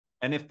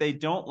And if they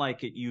don't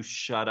like it, you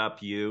shut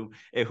up, you.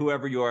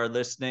 Whoever you are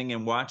listening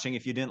and watching,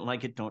 if you didn't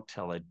like it, don't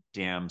tell a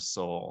damn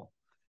soul.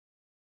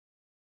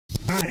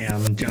 Hi,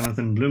 I'm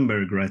Jonathan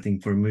Blomberg, writing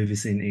for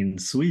MovieZine in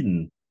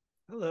Sweden.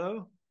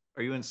 Hello.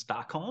 Are you in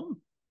Stockholm?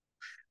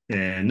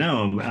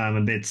 No, I'm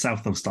a bit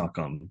south of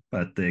Stockholm,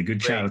 but good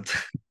Great. shout.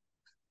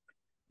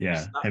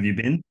 Yeah, Stop. have you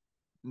been?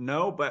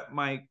 No, but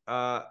my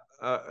a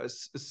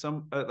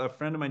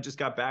friend of mine just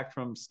got back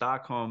from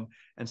Stockholm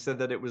and said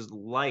that it was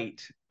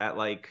light at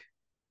like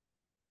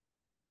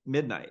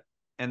midnight,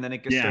 and then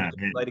it started Yeah,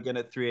 getting light again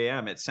at 3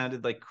 a.m. It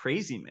sounded like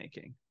crazy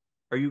making.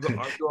 Are you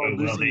all well,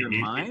 losing your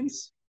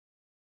minds?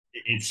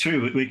 it's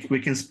true. We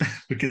can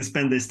we can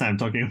spend this time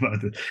talking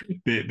about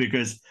it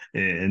because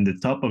in the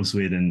top of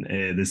Sweden,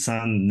 the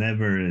sun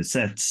never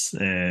sets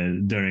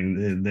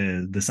during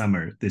the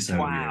summer this time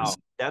of Wow, years.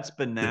 that's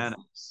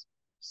bananas.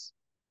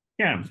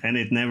 Yeah, and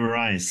it never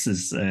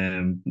rises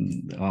on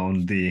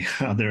the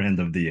other end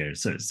of the year.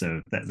 So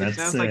It that's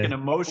sounds like an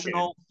weird.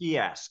 emotional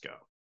fiasco.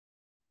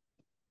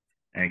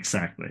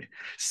 Exactly.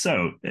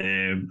 So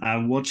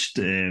I watched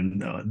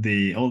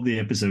the all the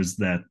episodes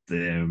that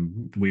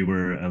we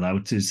were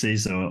allowed to see,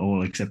 so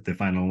all except the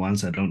final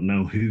ones. I don't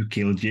know who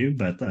killed you,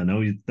 but I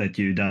know that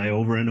you die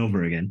over and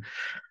over again.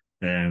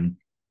 Um,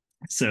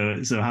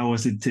 so how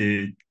was it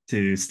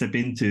to step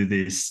into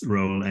this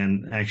role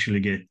and actually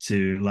get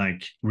to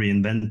like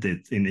reinvent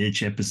it in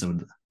each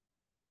episode?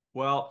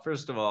 Well,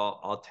 first of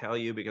all, I'll tell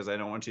you because I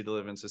don't want you to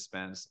live in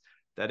suspense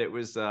that it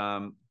was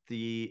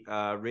the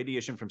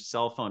radiation from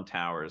cell phone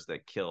towers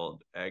that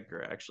killed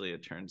Edgar. Actually,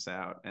 it turns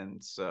out,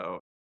 and so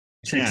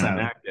Checks out.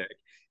 climactic.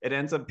 It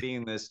ends up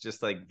being this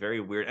just like very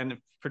weird, and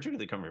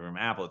particularly coming from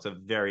Apple, it's a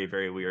very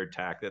very weird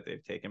tack that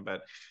they've taken,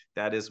 but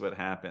that is what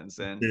happens.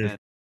 And The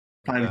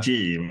and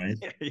 5G,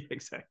 right? yeah,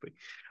 exactly.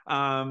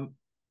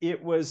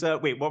 It was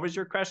wait, what was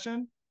your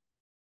question?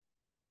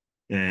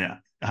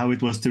 How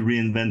it was to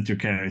reinvent your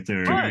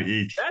character, Fun.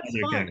 each That's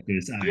other fun.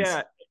 character's eyes.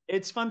 Yeah,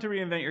 it's fun to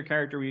reinvent your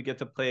character where you get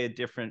to play a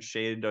different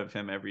shade of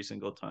him every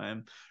single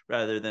time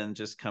rather than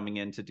just coming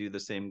in to do the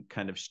same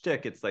kind of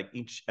shtick. It's like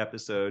each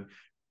episode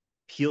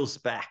peels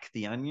back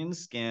the onion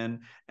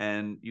skin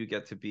and you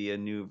get to be a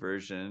new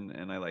version.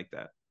 And I like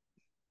that.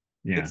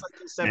 Yeah, It's like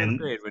in seventh and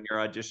grade when you're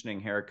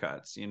auditioning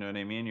haircuts. You know what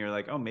I mean? You're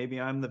like, oh,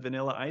 maybe I'm the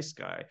vanilla ice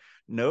guy.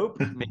 Nope.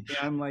 Maybe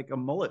I'm like a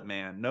mullet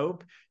man.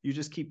 Nope. You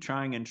just keep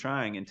trying and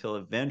trying until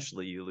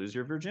eventually you lose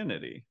your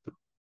virginity.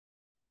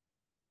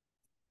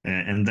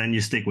 and then you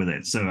stick with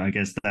it. So I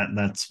guess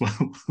that's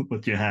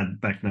what you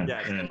had back then.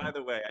 Yes. And by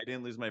the way, I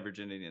didn't lose my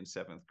virginity in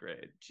seventh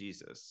grade.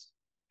 Jesus.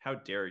 How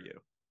dare you?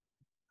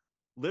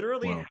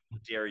 Literally, how Well,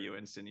 dare you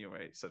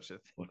insinuate such a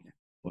well,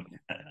 well,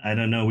 I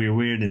don't know. We're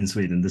weird in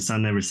Sweden. The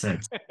sun never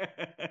sets.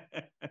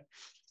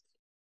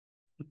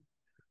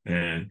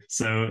 thing?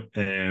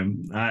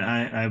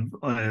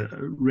 I've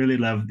really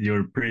loved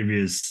your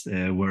previous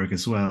work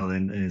as well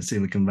in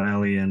Silicon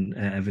Valley and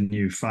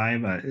Avenue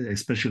 5,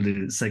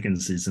 especially the second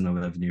season of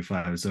Avenue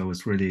 5. So I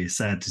was really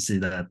sad to see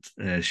that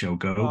show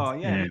go. Oh,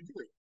 yeah, me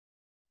too.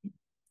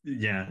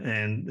 Yeah,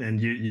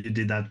 and you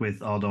did that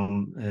with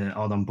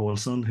Adam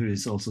Paulson, who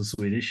is also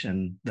Swedish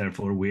and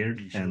therefore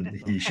weird, and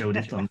he showed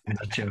it on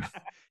that show.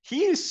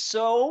 He is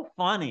so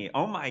funny.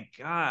 Oh my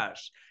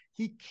gosh.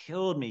 He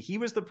killed me. He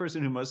was the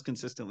person who most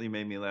consistently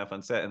made me laugh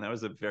on set, and that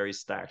was a very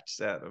stacked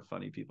set of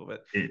funny people.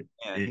 But man,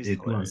 he's It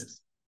was.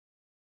 hilarious.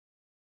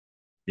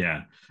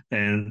 Yeah,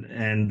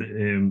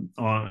 and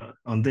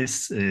on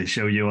this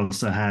show, you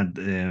also had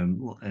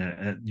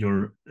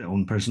your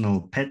own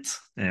personal pet,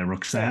 Yeah,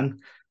 Roxana.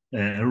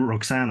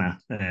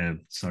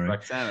 Sorry.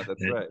 Roxana,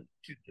 that's Uh, right.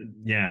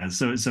 yeah.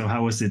 So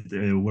how was it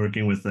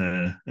working with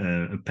a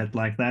pet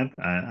like that?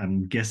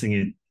 I'm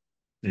guessing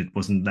it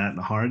wasn't that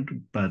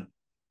hard, but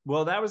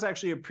Well, that was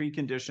actually a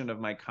precondition of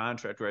my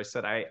contract where I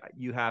said I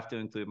you have to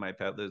include my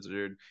pet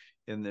lizard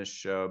in this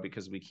show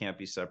because we can't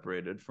be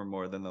separated for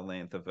more than the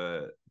length of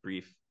a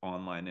brief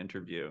online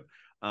interview.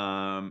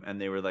 And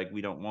they were like,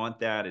 we don't want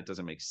that. It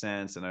doesn't make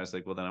sense. And I was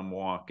like, well, then I'm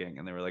walking.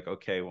 And they were like,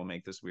 okay, we'll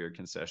make this weird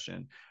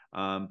concession.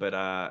 But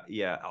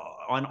yeah,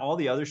 on all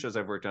the other shows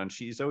I've worked on,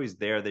 she's always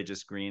there. They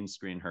just green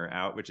screen her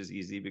out, which is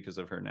easy because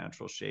of her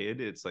natural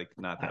shade. It's like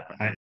not that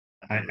hard.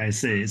 I, I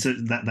see. So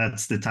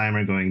that's the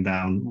timer going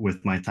down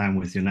with my time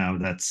with you now.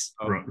 That's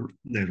Oh,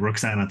 The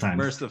Roxana time.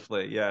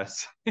 mercifully,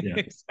 yes, Yeah.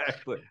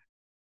 exactly.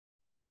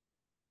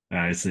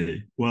 I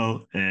see.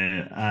 Well,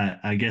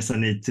 I guess I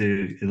need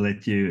to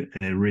let you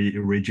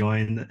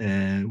rejoin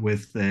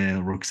with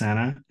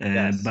Roxana,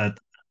 Yes. but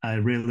I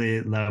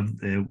really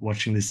loved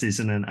watching this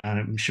season, and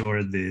I'm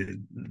sure the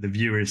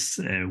viewers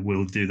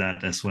will do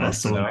that as well. Hope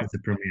So so. at the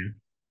premiere.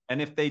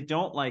 And if they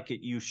don't like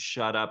it, you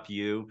shut up,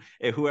 you.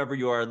 Whoever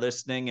you are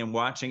listening and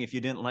watching, if you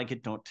didn't like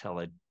it, don't tell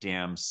a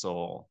damn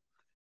soul.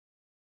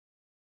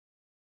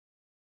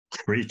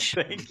 Preach.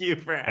 Thank you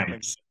for having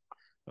Thanks.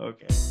 me.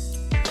 Okay.